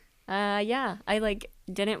Yeah, I like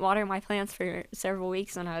didn't water my plants for several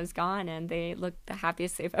weeks when I was gone, and they looked the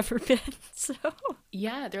happiest they've ever been. So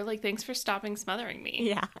Yeah, they're like, thanks for stopping smothering me,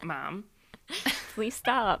 yeah, Mom. please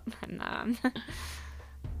stop, Mom.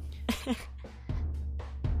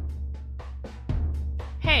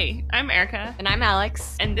 Hey, I'm Erica, And I'm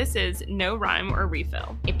Alex, and this is No Rhyme or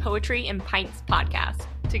Refill. a Poetry and Pints podcast,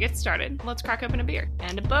 To get started, let's crack open a beer.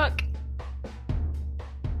 and a book.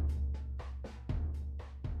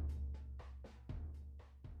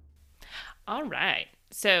 All right,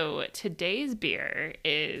 so today's beer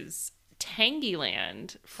is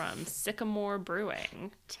Tangyland from Sycamore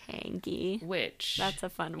Brewing, Tangy. which That's a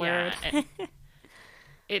fun yeah, word.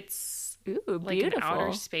 it's Ooh, like beautiful. an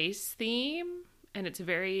outer space theme, and it's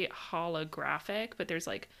very holographic, but there's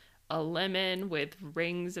like a lemon with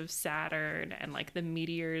rings of Saturn, and like the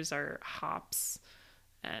meteors are hops,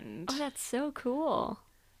 and Oh, that's so cool.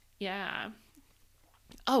 yeah.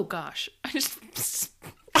 Oh gosh, I just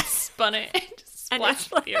spun it and just And it's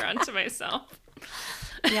splashed beer onto myself.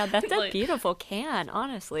 Yeah, that's a Like, beautiful can,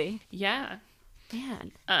 honestly. yeah.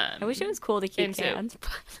 Man, I wish it was cool to keep and so- cans,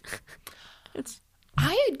 but it's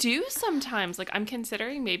I do sometimes. Like, I'm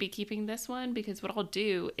considering maybe keeping this one, because what I'll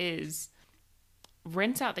do is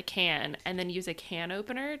rinse out the can and then use a can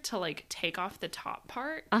opener to like take off the top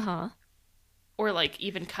part, or like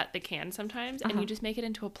even cut the can sometimes, and you just make it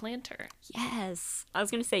into a planter. Yes. I was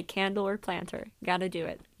gonna say candle or planter. Gotta do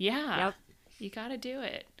it. Yeah. Yep. You gotta do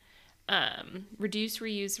it. Reduce,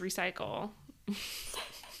 reuse, recycle.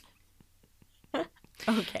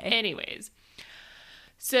 Okay. Anyways,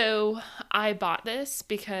 so I bought this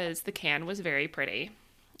because the can was very pretty,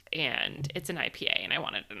 and it's an IPA, and I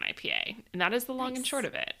wanted an IPA, and that is the long and short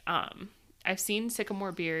of it. I've seen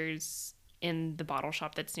Sycamore beers in the bottle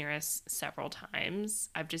shop that's near us several times.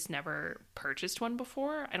 I've just never purchased one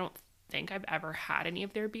before. I don't think I've ever had any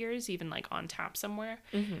of their beers, even like on tap somewhere.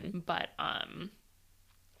 But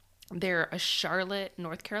they're a Charlotte,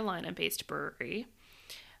 North Carolina based brewery.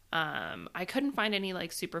 I couldn't find any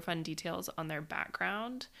like super fun details on their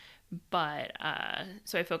background, but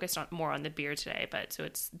so I focused more on the beer today. But so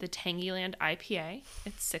it's the Tangyland IPA.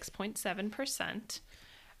 It's 6.7%,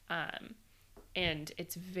 and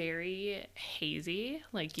it's very hazy.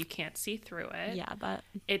 Like, you can't see through it. Yeah, but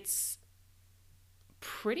It's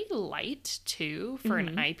pretty light too for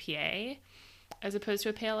an IPA, as opposed to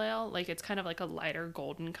a pale ale. Like, it's kind of like a lighter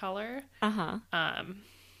golden color.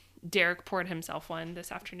 Derek poured himself one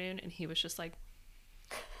this afternoon, and he was just like,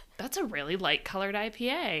 that's a really light colored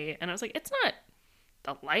IPA. And I was like, it's not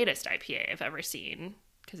the lightest IPA I've ever seen,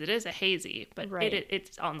 because it is a hazy, but Right.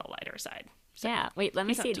 it's on the lighter side. So yeah. Wait, let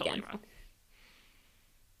me he's see not it totally again. wrong.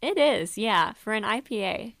 It is, yeah, for an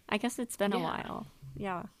IPA. I guess it's been a Yeah. while.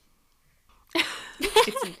 Yeah.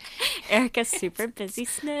 It's, Erica's super busy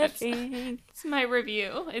sniffing. it's my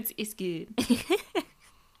review. It's good.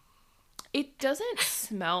 It doesn't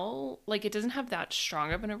smell like, it doesn't have that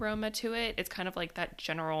strong of an aroma to it. It's kind of like that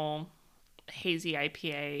general hazy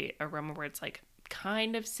IPA aroma where it's like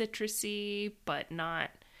kind of citrusy, but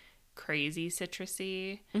not crazy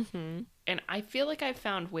citrusy. And I feel like I've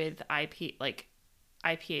found with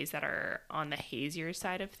IPAs that are on the hazier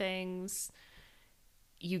side of things,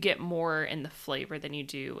 you get more in the flavor than you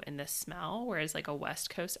do in the smell. Whereas like a West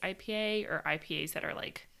Coast IPA or IPAs that are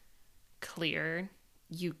like clear,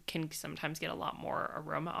 you can sometimes get a lot more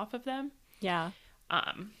aroma off of them. Yeah.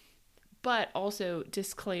 But also,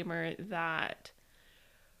 disclaimer that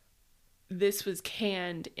this was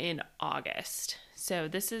canned in August. So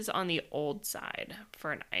this is on the old side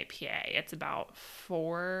for an IPA. It's about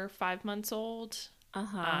 4 or 5 months old.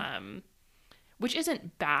 Which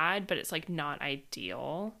isn't bad, but it's like not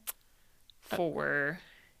ideal for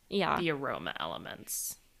Yeah. the aroma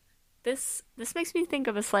elements. This makes me think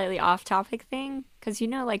of a slightly off-topic thing, because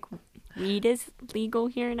like weed is legal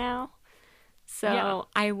here now. So Yeah.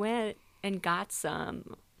 I went and got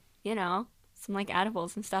some like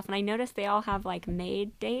edibles and stuff, and I noticed they all have like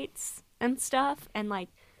made dates and stuff, and like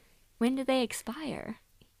when do they expire?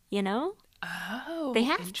 Oh, They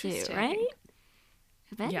have to, interesting. right?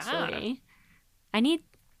 Eventually. I need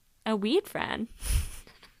a weed friend.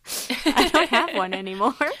 I don't have one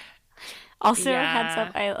anymore. Also, heads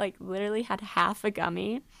up, I like literally had half a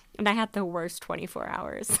gummy, and I had the worst 24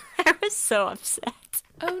 hours. I was so upset.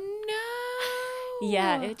 Oh no.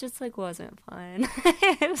 Yeah, it just like wasn't fun.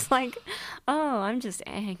 It was like, oh, I'm just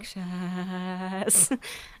anxious,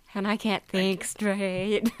 and I can't think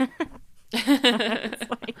straight. It's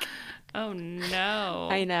like, Oh no.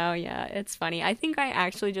 I know, yeah, it's funny. I think I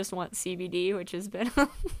actually just want CBD, which has been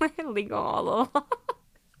illegal all along.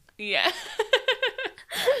 Yeah.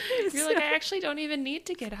 You're like, I actually don't even need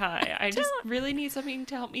to get high. I just really need something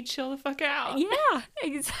to help me chill the fuck out. Yeah,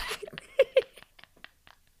 exactly.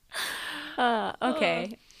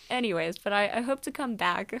 Okay. Anyways, but I hope to come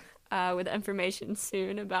back with information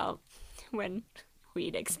soon about when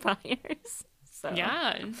weed expires. So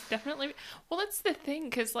yeah, definitely. Well, that's the thing,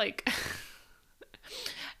 because like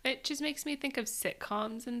it just makes me think of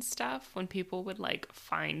sitcoms and stuff when people would like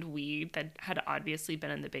find weed that had obviously been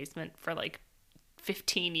in the basement for like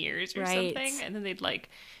 15 years or something, and then they'd like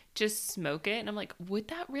just smoke it, and I'm like, would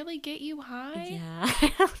that really get you high? Yeah,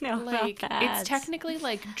 I don't know. Like, it's technically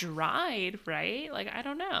like dried, right? Like, I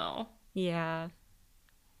don't know. Yeah.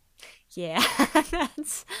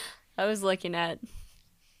 I was looking at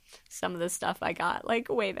some of the stuff I got like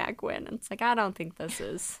way back when, and it's like, I don't think this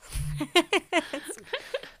is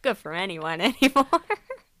good for anyone anymore.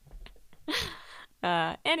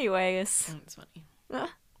 Anyways. That's funny.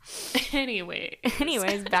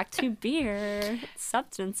 Anyways, back to beer.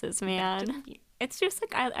 Substances, man. It's just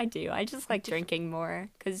like I just like drinking more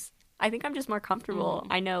because I think I'm just more comfortable.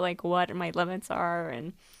 I know like what my limits are,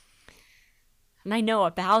 and I know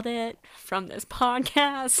about it from this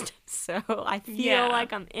podcast, so I feel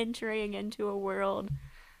like I'm entering into a world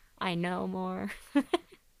I know more.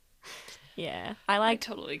 Yeah, I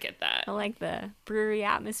totally get that. I like the brewery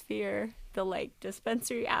atmosphere. The like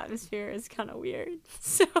dispensary atmosphere is kind of weird.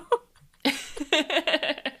 So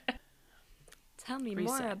tell me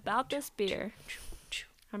more about this beer.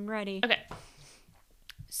 I'm ready. Okay.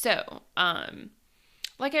 So,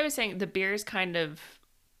 like I was saying, the beer is kind of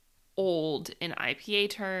old in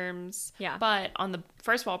IPA terms. Yeah. But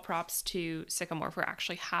first of all, props to Sycamore for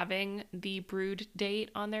actually having the brewed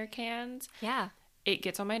date on their cans. Yeah. It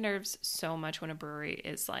gets on my nerves so much when a brewery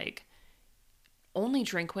is like, only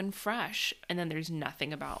drink when fresh, and then there's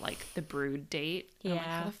nothing about like the brewed date. Yeah. I'm like,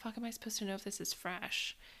 how the fuck am I supposed to know if this is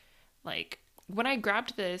fresh? Like, when I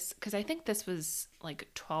grabbed this, because I think this was like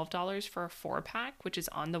 $12 for a 4-pack, which is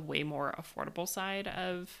on the way more affordable side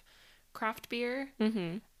of craft beer.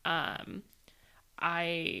 Mm-hmm.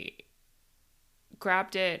 I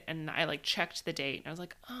grabbed it and I like checked the date, and I was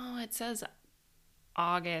like, oh, it says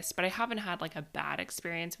August, but I haven't had like a bad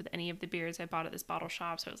experience with any of the beers I bought at this bottle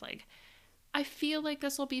shop, so I was like, I feel like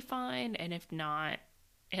this will be fine, and if not,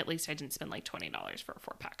 at least I didn't spend like $20 for a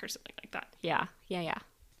 4-pack or something like that. Yeah.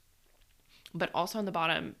 But also on the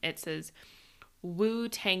bottom, it says, Woo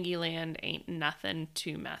Tangyland ain't nothing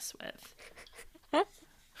to mess with.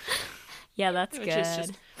 Yeah, that's Which good. is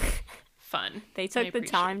just fun. They took the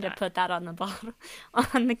time to put that on the bottle,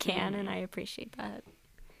 on the can, and I appreciate that.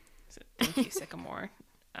 So thank you, Sycamore,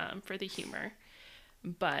 for the humor.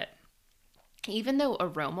 But even though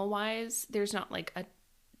aroma-wise, there's not like a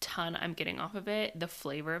ton I'm getting off of it, the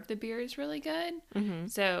flavor of the beer is really good. Mm-hmm.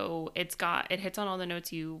 So it hits on all the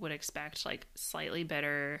notes you would expect, like slightly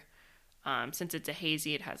bitter. Since it's a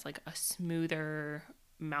hazy, it has like a smoother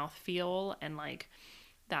mouthfeel and like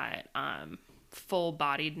that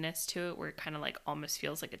full-bodiedness to it, where it kind of like almost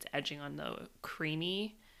feels like it's edging on the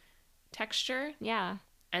creamy texture. Yeah.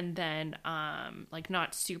 And then like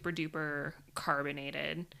not super duper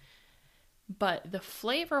carbonated. But the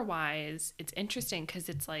flavor wise, it's interesting because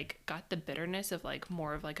it's like got the bitterness of like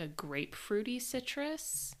more of like a grapefruity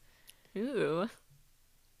citrus. Ooh.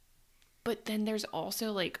 But then there's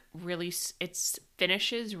also like its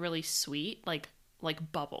finishes really sweet, like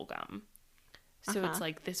bubble gum. So it's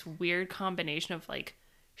like this weird combination of like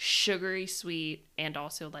sugary sweet and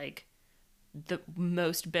also like the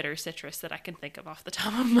most bitter citrus that I can think of off the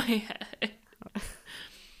top of my head.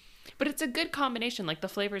 But it's a good combination. Like the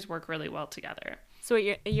flavors work really well together. So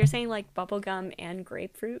you're saying like bubblegum and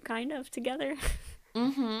grapefruit kind of together?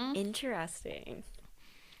 Mm-hmm. Interesting.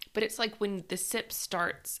 But it's like when the sip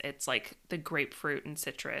starts, it's like the grapefruit and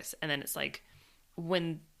citrus. And then it's like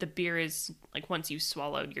when the beer is like, once you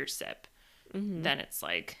swallowed your sip, then it's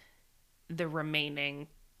like the remaining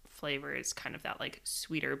flavor is kind of that like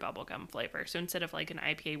sweeter bubblegum flavor. So instead of like an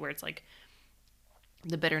IPA where it's like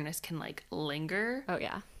the bitterness can like linger. Oh,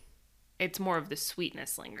 yeah. It's more of the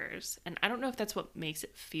sweetness lingers. And I don't know if that's what makes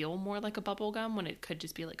it feel more like a bubble gum when it could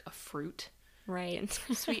just be like a fruit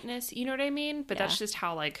sweetness. You know what I mean? But that's just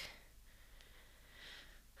how like,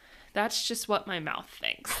 that's just what my mouth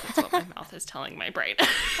thinks. That's what my mouth is telling my brain.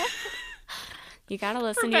 You gotta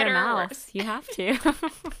listen to your mouth. You have to.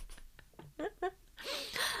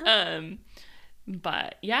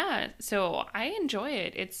 But yeah, so I enjoy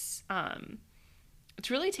it. It's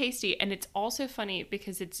really tasty, and it's also funny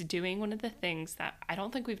because it's doing one of the things that I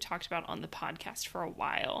don't think we've talked about on the podcast for a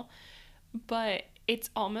while, but it's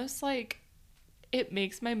almost like it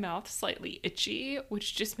makes my mouth slightly itchy,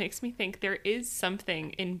 which just makes me think there is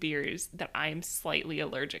something in beers that I'm slightly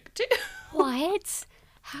allergic to. What?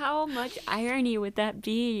 How much irony would that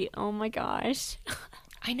be? Oh my gosh.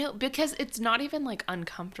 I know, because it's not even like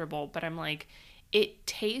uncomfortable, but I'm like, it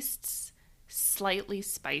tastes slightly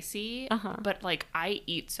spicy, but like I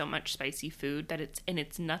eat so much spicy food that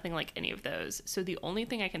it's nothing like any of those. So the only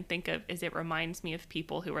thing I can think of is it reminds me of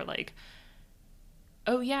people who are like,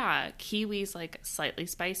 oh yeah, kiwi's like slightly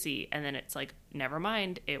spicy, and then it's like, never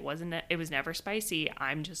mind, it was never spicy,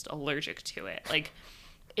 I'm just allergic to it. Like,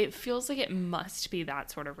 it feels like it must be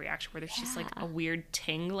that sort of reaction where there's just like a weird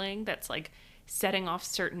tingling that's like setting off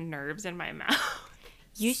certain nerves in my mouth.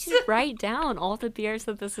 You should write down all the beers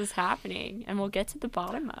that this is happening, and we'll get to the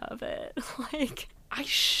bottom of it. Like, I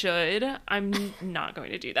should. I'm not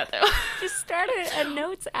going to do that, though. Just start a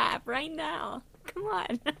notes app right now. Come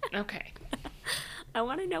on. Okay. I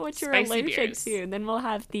want to know what you're Spicy allergic beers. to, and then we'll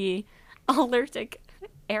have the allergic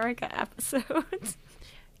Erica episode.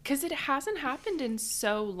 Because it hasn't happened in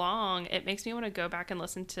so long, it makes me want to go back and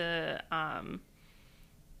listen to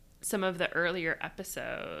some of the earlier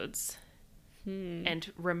episodes.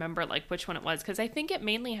 And remember like which one it was, because I think it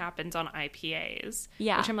mainly happens on IPAs.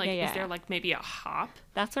 Yeah, which I'm like, yeah. Is there like maybe a hop?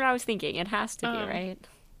 That's what I was thinking. It has to be, right?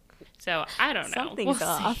 So I don't know. Something's We'll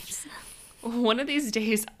off. see. One of these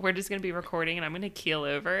days, we're just gonna be recording, and I'm gonna keel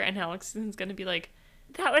over, and Alexison's gonna be like,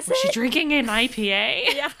 "That was she drinking an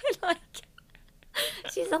IPA?" Yeah, like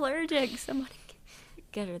she's allergic. Somebody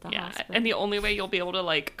get her to the hospital. And the only way you'll be able to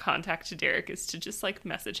like contact Derek is to just like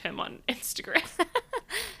message him on Instagram.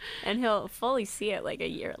 And he'll fully see it like a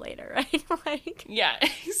year later, right? Like, yeah,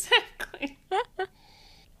 exactly.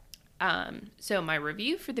 So my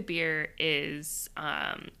review for the beer is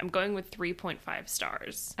I'm going with 3.5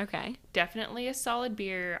 stars. Okay. Definitely a solid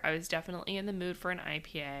beer. I was definitely in the mood for an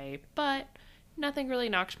IPA, but nothing really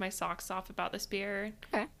knocked my socks off about this beer.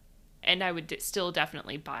 Okay. And I would still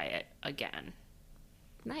definitely buy it again.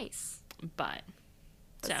 Nice. But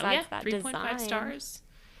Besides so yeah, that 3.5 design. stars.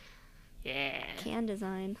 Yeah. Can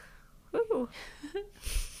design. Woo.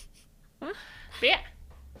 But yeah.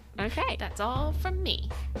 Okay. That's all from me.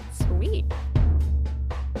 Sweet.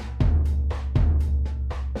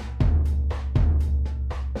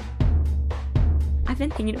 I've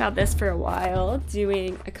been thinking about this for a while,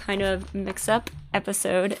 doing a kind of mix-up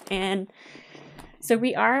episode, and so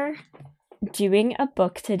we are doing a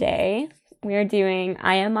book today. We are doing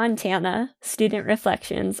I Am Montana, Student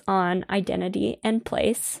Reflections on Identity and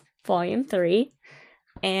Place, Volume 3,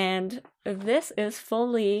 and this is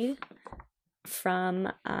fully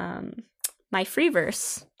from my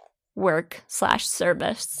Freeverse work /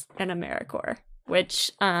 service in AmeriCorps,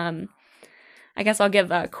 which I guess I'll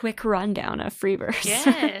give a quick rundown of Freeverse.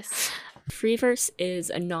 Yes. Freeverse is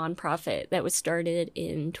a nonprofit that was started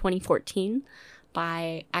in 2014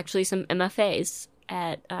 by actually some MFAs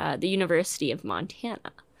at the University of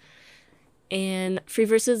Montana. And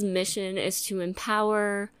Freeverse's mission is to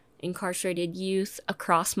empower incarcerated youth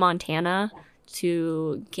across Montana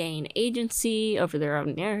to gain agency over their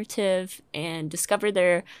own narrative and discover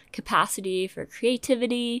their capacity for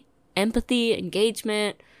creativity, empathy,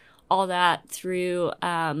 engagement, all that through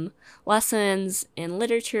lessons in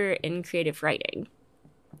literature and creative writing.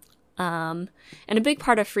 And a big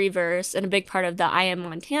part of Freeverse and a big part of the I Am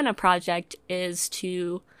Montana project is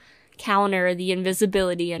to counter the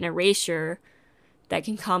invisibility and erasure that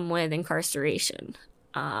can come with incarceration.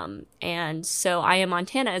 And so I Am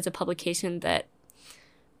Montana is a publication that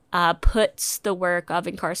puts the work of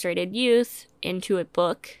incarcerated youth into a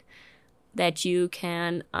book that you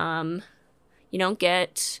can,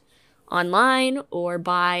 get online or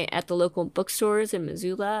buy at the local bookstores in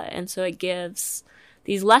Missoula. And so it gives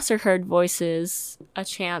these lesser heard voices a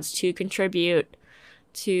chance to contribute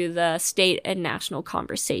to the state and national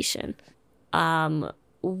conversation.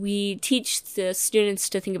 We teach the students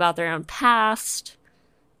to think about their own past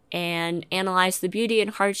and analyze the beauty and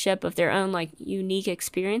hardship of their own unique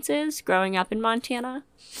experiences growing up in Montana.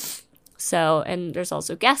 So, and there's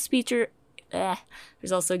also guest speakers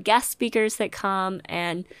that come,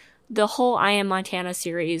 and the whole I Am Montana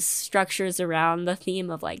series structures around the theme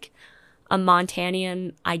of a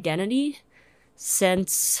Montanian identity,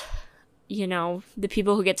 since, the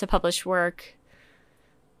people who get to publish work,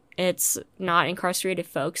 it's not incarcerated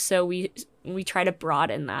folks. So we try to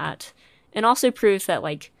broaden that, and also prove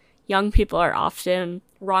that young people are often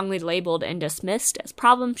wrongly labeled and dismissed as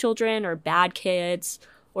problem children or bad kids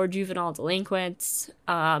or juvenile delinquents.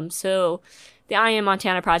 So the I Am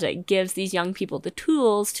Montana project gives these young people the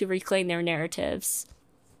tools to reclaim their narratives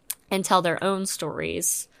and tell their own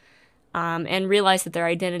stories, and realize that their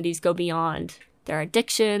identities go beyond their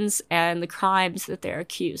addictions and the crimes that they're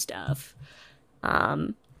accused of.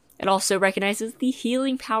 It also recognizes the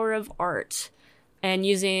healing power of art, and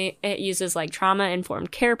it uses like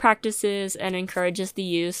trauma-informed care practices and encourages the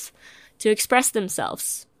youth to express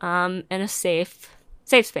themselves in a safe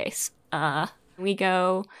space. We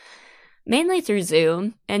go mainly through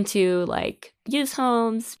Zoom into like youth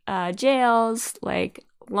homes, jails, like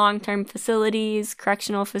long-term facilities,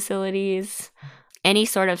 correctional facilities, any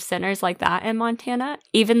sort of centers like that in Montana.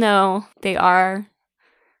 Even though they are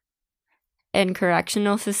in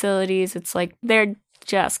correctional facilities, it's like they're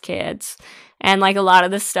just kids. And like a lot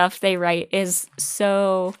of the stuff they write is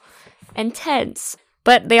so intense.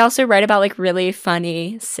 But they also write about like really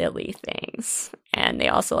funny, silly things. And they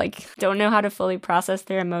also like don't know how to fully process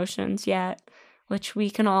their emotions yet, which we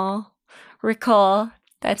can all recall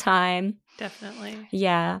that time. Definitely.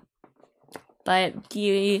 Yeah. But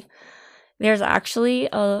there's actually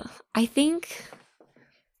they're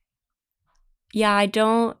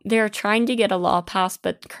trying to get a law passed,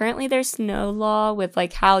 but currently there's no law with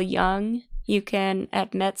like how young you can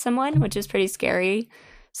admit someone, which is pretty scary.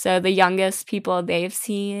 So the youngest people they've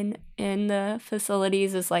seen in the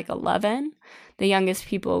facilities is like 11. The youngest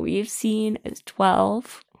people we've seen is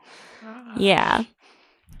 12. Gosh. Yeah,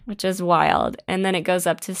 which is wild. And then it goes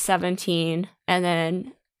up to 17. And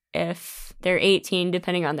then if they're 18,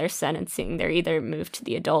 depending on their sentencing, they're either moved to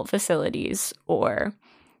the adult facilities or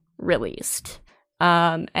released.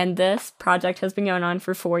 And this project has been going on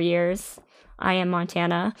for 4 years. I Am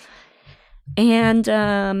Montana.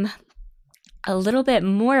 And a little bit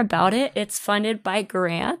more about it. It's funded by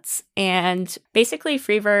grants, and basically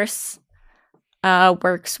Freeverse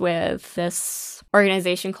works with this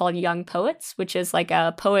organization called Young Poets, which is like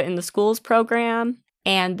a Poet in the Schools program,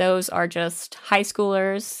 and those are just high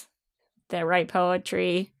schoolers that write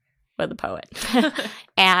poetry with a poet.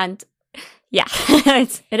 And yeah,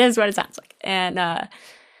 it is what it sounds like. And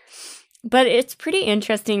but it's pretty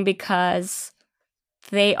interesting because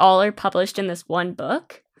they all are published in this one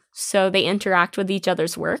book. So they interact with each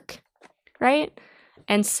other's work, right?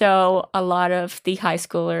 And so a lot of the high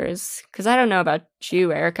schoolers, because I don't know about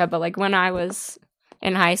you, Erica, but like when I was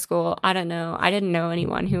in high school, I didn't know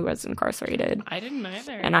anyone who was incarcerated. I didn't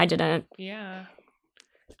either. And I didn't. Yeah.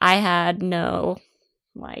 I had no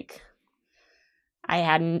idea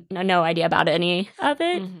about any of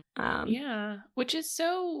it. Mm-hmm. Yeah. Which is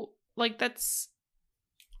so, like, that's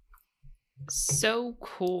so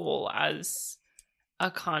cool as a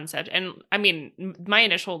concept. And I mean, my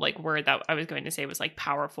initial like word that I was going to say was like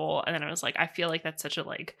powerful, and then I was like, I feel like that's such a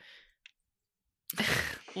like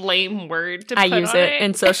lame word to put use it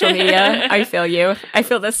in social media. I feel you. I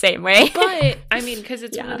feel the same way. But I mean, because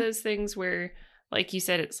it's one of those things where, like you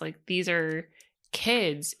said, it's like these are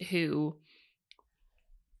kids who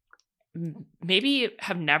maybe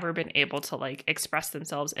have never been able to like express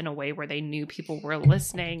themselves in a way where they knew people were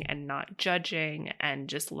listening and not judging and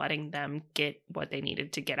just letting them get what they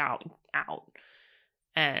needed to get out.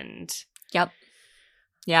 And yep.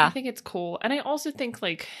 Yeah. I think it's cool. And I also think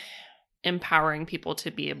like empowering people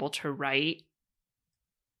to be able to write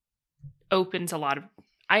opens a lot of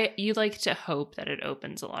you like to hope that it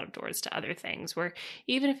opens a lot of doors to other things where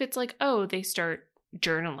even if it's like, oh, they start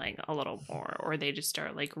journaling a little more, or they just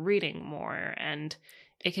start like reading more, and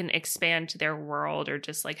it can expand their world or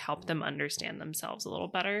just like help them understand themselves a little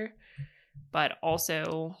better. But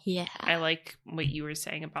also, I like what you were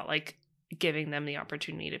saying about like giving them the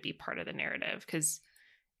opportunity to be part of the narrative, because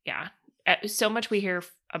so much we hear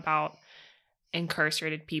about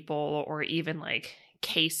incarcerated people, or even like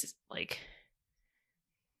case like,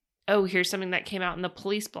 oh, here's something that came out in the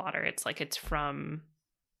police blotter. It's like it's from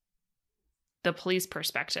the police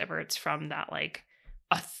perspective, or it's from that like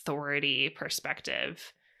authority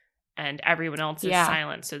perspective, and everyone else is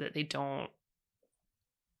silent so that they don't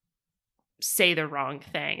say the wrong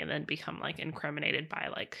thing and then become like incriminated by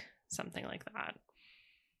like something like that.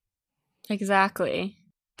 Exactly.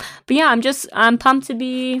 But yeah, I'm pumped to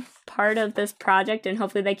be part of this project, and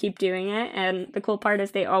hopefully they keep doing it. And the cool part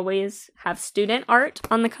is they always have student art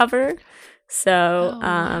on the cover. So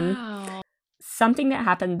wow. Something that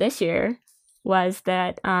happened this year was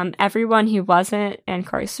that everyone who wasn't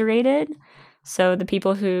incarcerated, so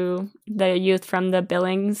the youth from the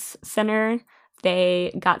Billings Center,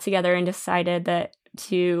 they got together and decided that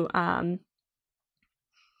to, I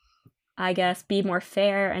guess, be more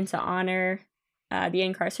fair and to honor the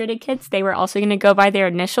incarcerated kids, they were also going to go by their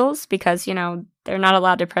initials because, they're not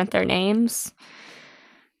allowed to print their names.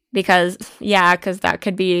 Because that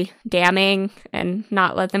could be damning and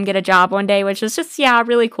not let them get a job one day, which is just,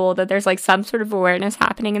 really cool that there's like some sort of awareness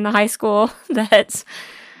happening in the high school that's,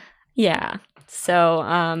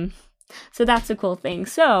 So that's a cool thing.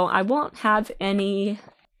 So I won't have any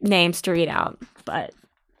names to read out, but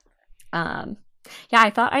yeah, I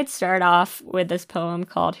thought I'd start off with this poem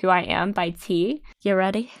called Who I Am by T. You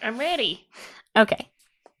ready? I'm ready. Okay.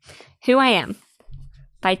 Who I Am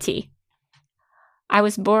by T. I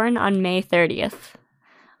was born on May 30th.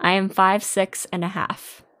 I am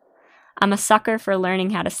 5'6.5". I'm a sucker for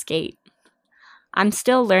learning how to skate. I'm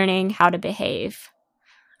still learning how to behave.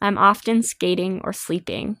 I'm often skating or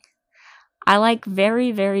sleeping. I like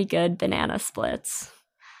very, very good banana splits.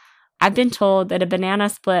 I've been told that a banana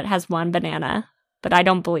split has one banana, but I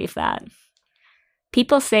don't believe that.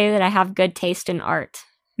 People say that I have good taste in art.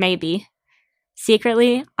 Maybe.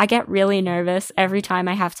 Secretly, I get really nervous every time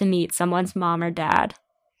I have to meet someone's mom or dad.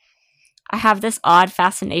 I have this odd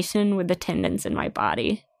fascination with the tendons in my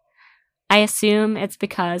body. I assume it's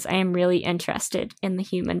because I am really interested in the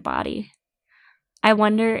human body. I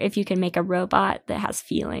wonder if you can make a robot that has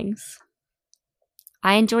feelings.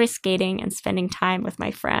 I enjoy skating and spending time with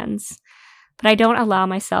my friends, but I don't allow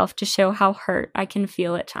myself to show how hurt I can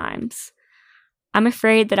feel at times. I'm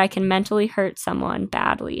afraid that I can mentally hurt someone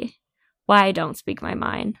badly. Why I don't speak my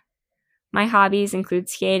mind. My hobbies include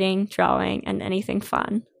skating, drawing, and anything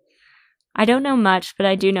fun. I don't know much, but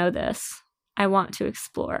I do know this. I want to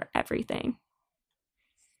explore everything.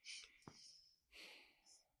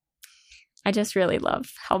 I just really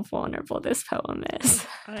love how vulnerable this poem is.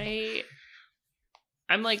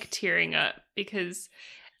 I'm like tearing up because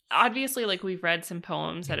obviously like we've read some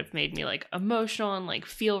poems that have made me like emotional and like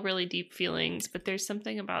feel really deep feelings, but there's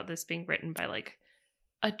something about this being written by like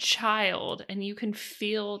a child and you can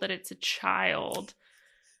feel that it's a child.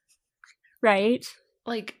 Right?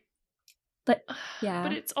 Like, but yeah.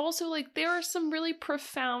 But it's also like there are some really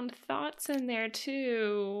profound thoughts in there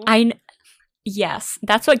too. Yes,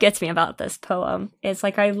 that's what gets me about this poem. It's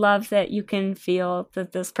like I love that you can feel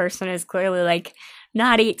that this person is clearly like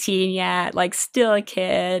not 18 yet, like still a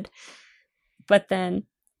kid. But then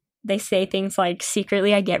they say things like,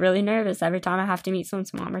 secretly I get really nervous every time I have to meet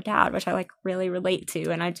someone's mom or dad, which I like really relate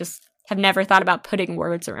to. And I just have never thought about putting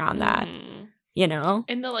words around that. You know?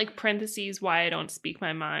 In the like parentheses, why I don't speak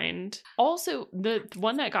my mind. Also, the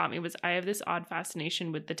one that got me was I have this odd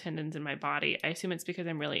fascination with the tendons in my body. I assume it's because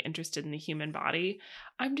I'm really interested in the human body.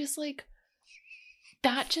 I'm just like,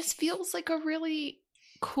 that just feels like a really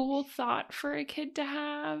cool thought for a kid to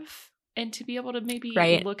have. And to be able to maybe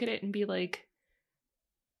look at it and be like,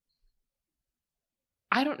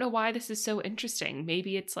 I don't know why this is so interesting.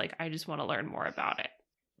 Maybe it's like, I just want to learn more about it.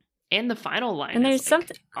 And the final line and there's like,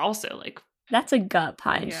 something also like, that's a gut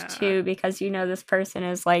punch too, because you know this person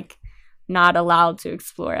is like not allowed to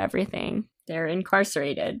explore everything. They're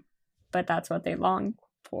incarcerated, but that's what they long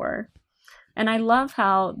for. And I love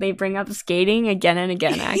how they bring up skating again and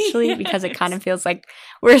again, actually, yes. Because it kind of feels like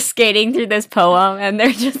we're skating through this poem and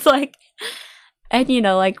they're just like, and you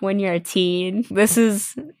know, like when you're a teen, this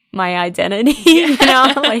is my identity, you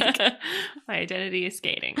know, like my identity is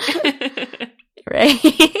skating. Right.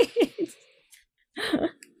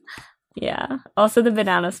 Yeah. Also, the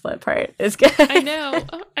banana split part is good. I know.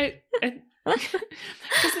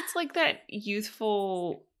 Because it's like that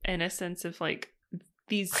youthful innocence of like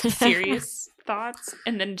these serious thoughts,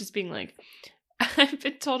 and then just being like, I've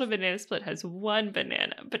been told a banana split has one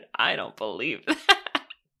banana, but I don't believe that.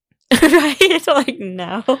 Right? Like,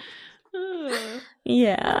 no.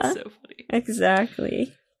 Yeah. That's so funny.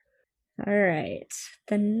 Exactly. All right.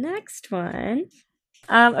 The next one.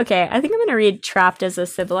 Okay, I think I'm going to read Trapped as a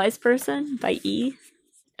Civilized Person by E.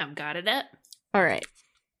 I've got it up. All right.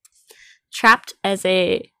 Trapped as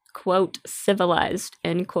a, quote, civilized,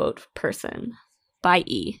 end quote, person by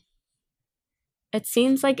E. It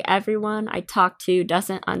seems like everyone I talk to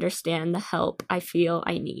doesn't understand the help I feel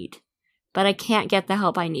I need. But I can't get the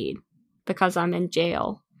help I need because I'm in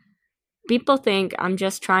jail. People think I'm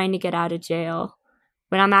just trying to get out of jail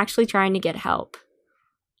when I'm actually trying to get help.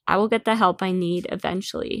 I will get the help I need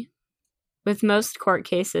eventually. With most court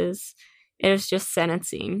cases, it is just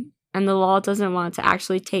sentencing, and the law doesn't want to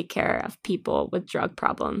actually take care of people with drug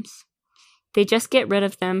problems. They just get rid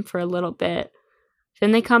of them for a little bit,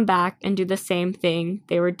 then they come back and do the same thing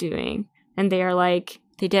they were doing, and they are like,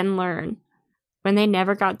 they didn't learn, when they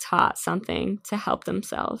never got taught something to help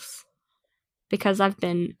themselves. Because I've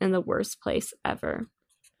been in the worst place ever.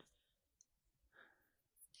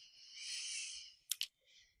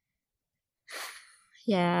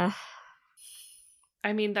 Yeah.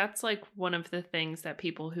 I mean, that's like one of the things that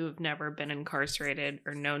people who have never been incarcerated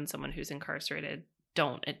or known someone who's incarcerated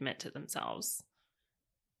don't admit to themselves.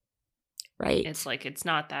 Right. It's like, it's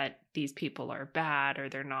not that these people are bad or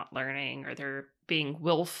they're not learning or they're being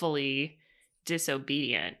willfully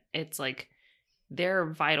disobedient. It's like they're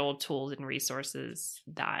vital tools and resources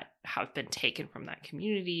that have been taken from that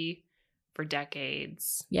community for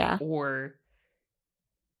decades. Yeah. Or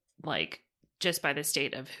like just by the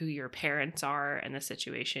state of who your parents are and the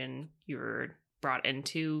situation you're brought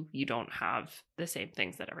into, you don't have the same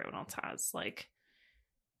things that everyone else has. Like,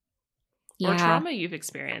 or trauma you've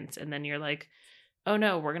experienced, and then you're like, oh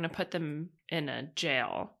no, we're going to put them in a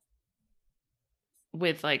jail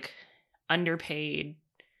with like underpaid,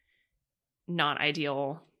 not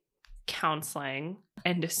ideal counseling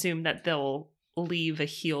and assume that they'll leave a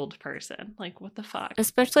healed person. Like, what the fuck?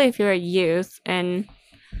 Especially if you're a youth, and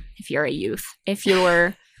if you're youths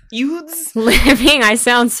living, I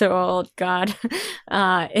sound so old, God.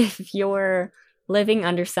 If you're living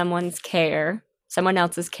under someone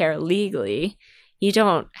else's care legally, you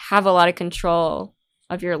don't have a lot of control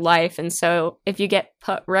of your life. And so if you get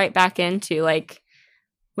put right back into, like,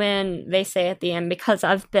 when they say at the end, because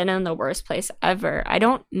I've been in the worst place ever, I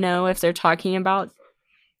don't know if they're talking about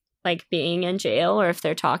like being in jail or if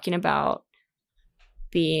they're talking about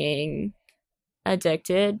being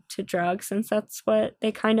addicted to drugs, since that's what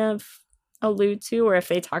they kind of allude to, or if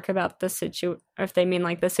they talk about or if they mean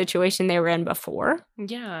like the situation they were in before.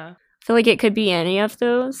 Yeah. I feel like it could be any of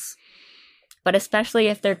those, but especially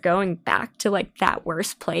if they're going back to like that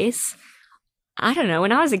worst place. I don't know.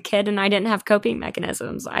 When I was a kid and I didn't have coping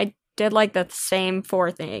mechanisms, I did like the same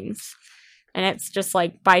 4 things. And it's just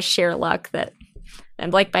like by sheer luck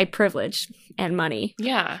and like by privilege and money.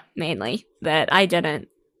 Yeah. Mainly, that I didn't,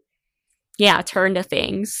 turn to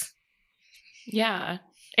things. Yeah.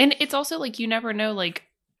 And it's also like, you never know, like,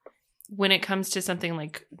 when it comes to something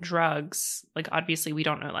like drugs, like, obviously we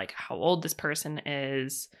don't know like how old this person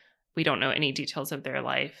is. We don't know any details of their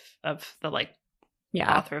life, of the like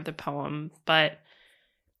author of the poem. But,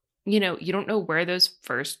 you know, you don't know where those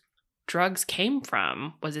first drugs came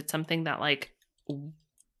from. Was it something that like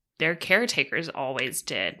their caretakers always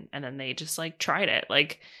did, and then they just like tried it?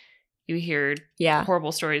 Like, you hear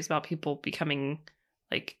horrible stories about people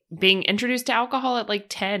being introduced to alcohol at like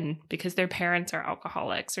 10 because their parents are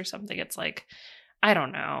alcoholics or something. It's like, I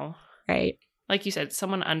don't know. Right. Like you said,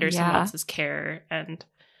 someone under someone else's care, and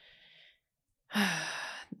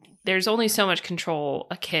there's only so much control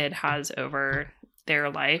a kid has over their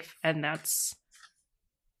life, and that's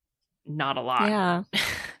not a lot. Yeah.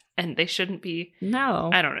 And they shouldn't be. No.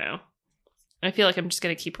 I don't know. I feel like I'm just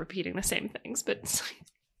going to keep repeating the same things, but it's like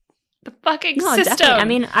the fucking system. Definitely. I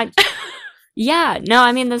mean,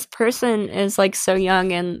 I mean, this person is like so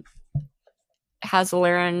young and has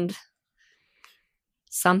learned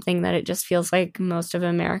something that it just feels like most of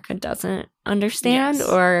America doesn't understand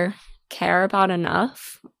or care about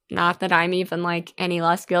enough. Not that I'm even like any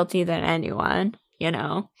less guilty than anyone, you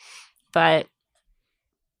know, but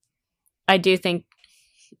I do think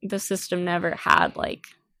the system never had like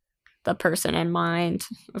the person in mind,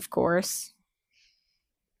 of course.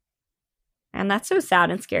 And that's so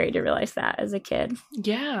sad and scary to realize that as a kid.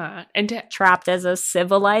 Yeah. And trapped as a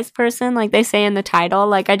civilized person, like they say in the title.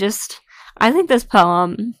 Like, I think this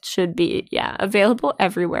poem should be, available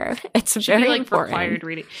everywhere. It's very like important. Required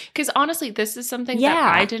reading. Because honestly, this is something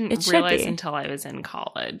that I didn't realize until I was in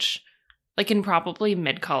college. Like, in probably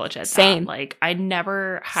mid-college at that. Like, I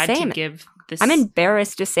never had to give this... I'm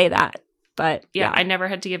embarrassed to say that, but I never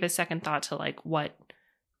had to give a second thought to, like, what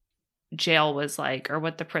jail was like or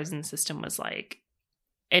what the prison system was like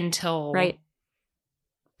until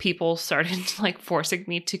people started like forcing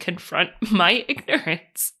me to confront my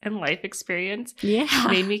ignorance, and life experience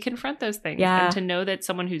made me confront those things. And to know that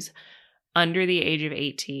someone who's under the age of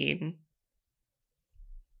 18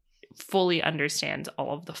 fully understands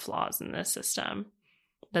all of the flaws in this system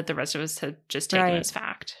that the rest of us have just taken as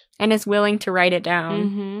fact. And is willing to write it down.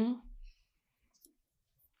 Mm-hmm.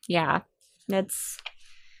 Yeah.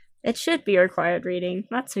 It should be required reading.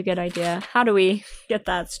 That's a good idea. How do we get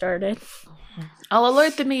that started? I'll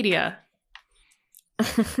alert the media.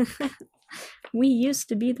 We used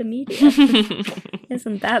to be the media.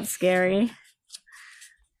 Isn't that scary?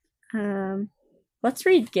 Let's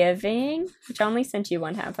read Giving, which I only sent you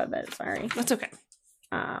one half of it. Sorry. That's okay.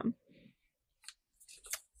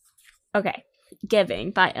 Okay.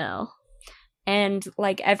 Giving by Elle. And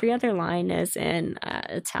like every other line is in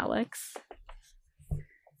italics.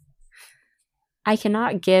 I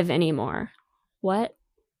cannot give anymore. What?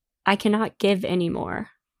 I cannot give anymore.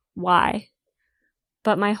 Why?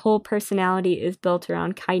 But my whole personality is built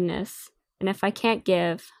around kindness. And if I can't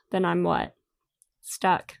give, then I'm what?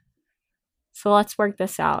 Stuck. So let's work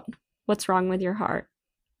this out. What's wrong with your heart?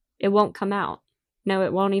 It won't come out. No,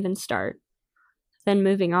 it won't even start. Then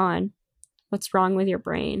moving on. What's wrong with your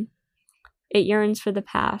brain? It yearns for the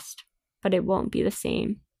past, but it won't be the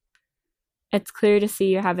same. It's clear to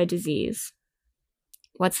see you have a disease.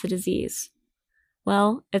 What's the disease?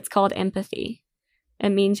 Well, it's called empathy. It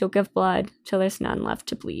means you'll give blood till there's none left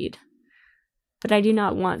to bleed. But I do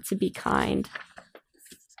not want to be kind.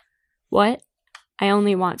 What? I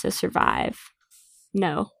only want to survive.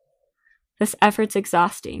 No. This effort's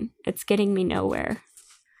exhausting. It's getting me nowhere.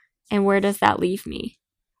 And where does that leave me?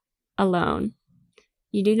 Alone.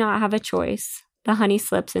 You do not have a choice. The honey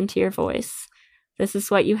slips into your voice. This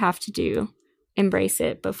is what you have to do. Embrace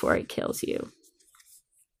it before it kills you.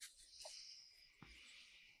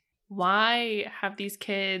 Why have these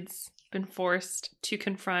kids been forced to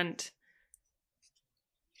confront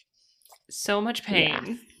so much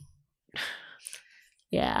pain?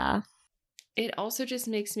 Yeah. It also just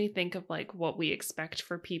makes me think of like what we expect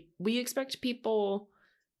for people. We expect people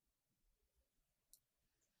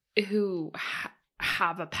who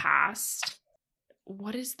have a past.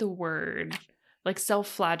 What is the word? Like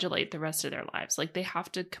self-flagellate the rest of their lives. Like they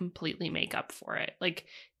have to completely make up for it. Like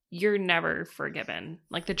you're never forgiven.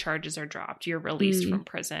 Like the charges are dropped. You're released from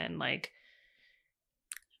prison. Like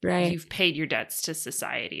right. You've paid your debts to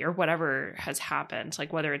society or whatever has happened.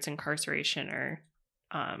 Like whether it's incarceration or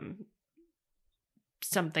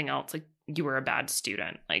something else, like you were a bad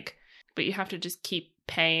student, like, but you have to just keep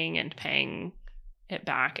paying and paying it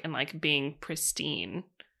back and like being pristine.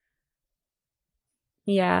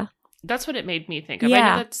 Yeah. That's what it made me think of. Yeah. I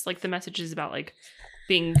know that's like the message is about like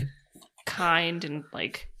being kind and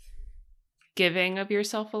like giving of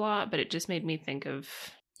yourself a lot, but it just made me think of.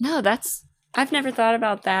 No, I've never thought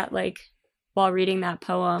about that like while reading that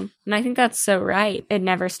poem. And I think that's so right. It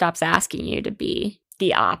never stops asking you to be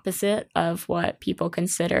the opposite of what people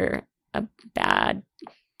consider a bad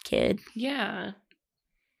kid. Yeah.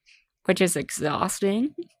 Which is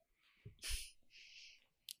exhausting.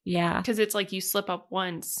 Yeah. Because it's like you slip up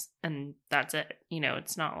once and that's it. You know,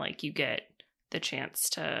 it's not like you get the chance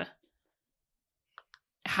to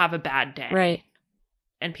have a bad day. Right.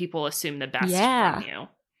 And people assume the best from you.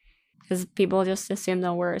 Because people just assume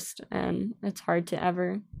the worst and it's hard to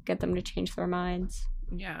ever get them to change their minds.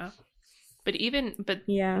 Yeah. But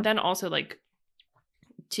then also like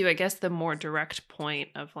to, I guess, the more direct point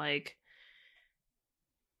of like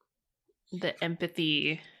the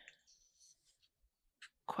empathy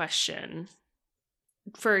question,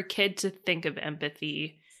 for a kid to think of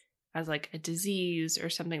empathy as like a disease or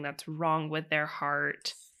something that's wrong with their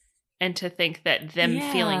heart, and to think that them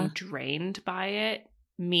feeling drained by it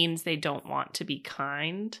means they don't want to be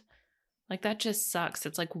kind, like that just sucks.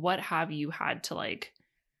 It's like, what have you had to like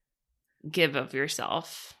give of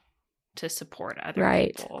yourself to support other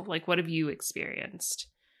people? Like, what have you experienced?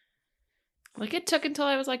 Like, it took until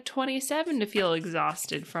I was like 27 to feel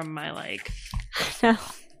exhausted from my like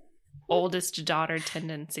oldest daughter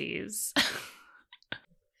tendencies.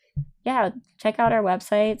 Yeah, check out our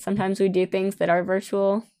website. Sometimes we do things that are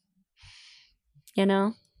virtual. You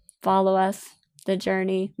know, follow us, the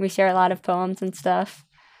journey. We share a lot of poems and stuff.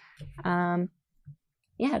 Yeah,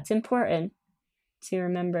 it's important to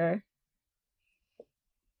remember,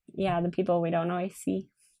 the people we don't always see.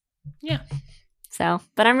 Yeah. So,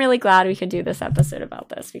 but I'm really glad we could do this episode about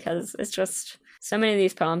this because it's just, so many of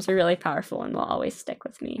these poems are really powerful and will always stick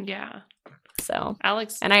with me. Yeah. So,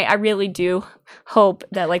 Alex. And I really do hope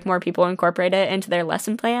that like more people incorporate it into their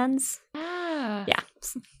lesson plans. Ah. Yeah.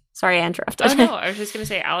 Sorry, I interrupted. Oh, no. I was just going to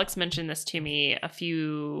say, Alex mentioned this to me a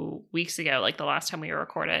few weeks ago, like the last time we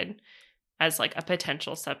recorded, as like a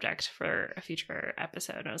potential subject for a future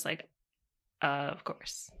episode. And I was like, of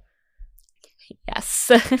course.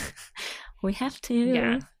 Yes. We have to.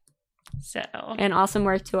 Yeah. So. And awesome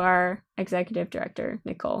work to our executive director,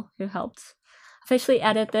 Nicole, who helped officially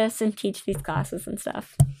edit this and teach these classes and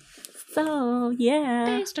stuff. So, yeah.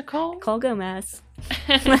 Thanks, Nicole. Nicole Gomez.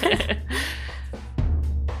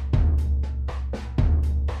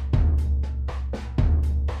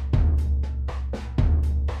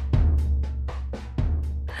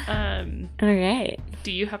 All right.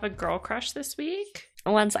 Do you have a girl crush this week?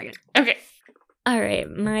 1 second. Okay. All right.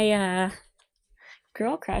 My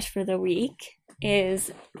girl crush for the week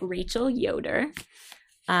is Rachel Yoder,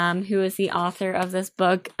 who is the author of this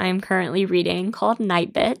book I'm currently reading called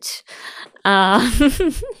Night Bitch,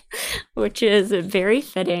 which is very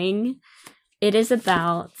fitting. It is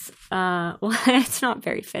about, well, it's not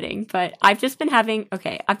very fitting, but I've been having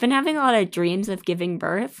a lot of dreams of giving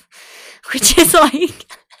birth, which is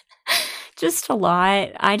like just a lot.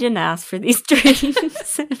 I didn't ask for these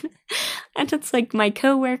dreams. And it's like my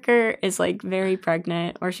coworker is like very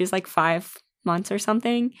pregnant, or she's like 5 months or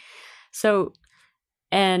something. So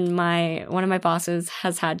And one of my bosses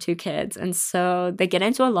has had 2 kids. And so they get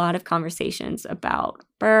into a lot of conversations about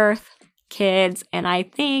birth, kids, and I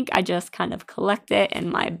think I just kind of collect it in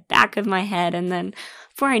my back of my head. And then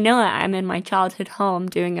before I know it, I'm in my childhood home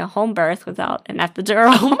doing a home birth without an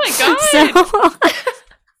epidural. Oh my God.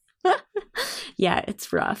 So, yeah,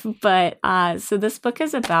 it's rough. But so this book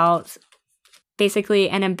is about basically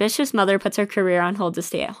an ambitious mother puts her career on hold to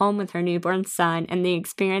stay at home with her newborn son, and the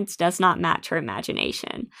experience does not match her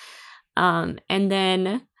imagination. And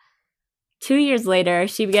then 2 years later,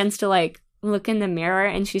 she begins to like look in the mirror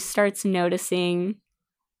and she starts noticing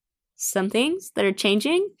some things that are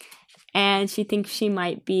changing. And she thinks she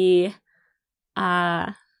might be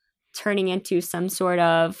turning into some sort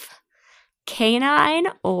of canine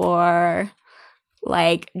or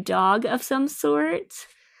like dog of some sort.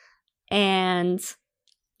 And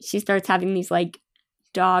she starts having these like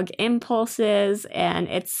dog impulses, and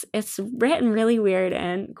it's written really weird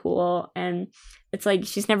and cool. And it's like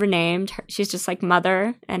she's never named her, she's just like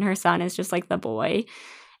mother, and her son is just like the boy.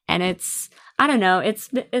 And it's, I don't know, it's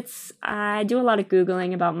I do a lot of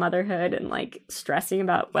Googling about motherhood and like stressing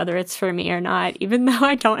about whether it's for me or not, even though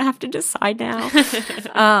I don't have to decide now.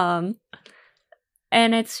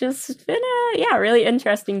 And it's just been a really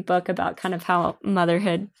interesting book about kind of how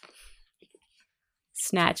motherhood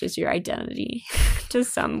snatches your identity to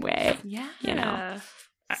some way. Yeah. You know.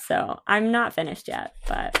 So I'm not finished yet,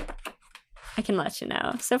 but I can let you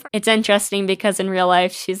know. So far, it's interesting because in real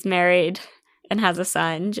life she's married and has a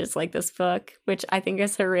son, just like this book, which I think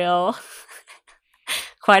is a real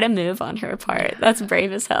quite a move on her part. That's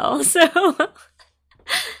brave as hell. So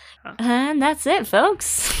and that's it,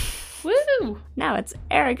 folks. Woo! Now it's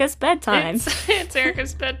Erica's bedtime. It's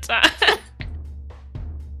Erica's bedtime.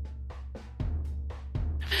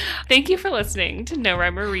 Thank you for listening to No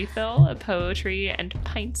Rhyme or Refill, a poetry and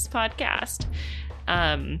pints podcast.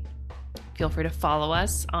 Feel free to follow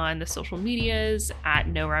us on the social medias at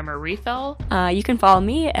No Rhyme or Refill. You can follow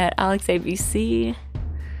me at AlexABC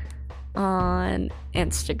on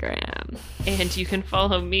Instagram. And you can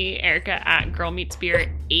follow me, Erica, at Girl Meets Beer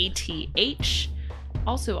ATH,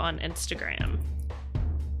 also on Instagram.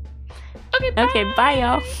 Okay, bye. Okay, bye,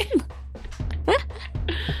 y'all.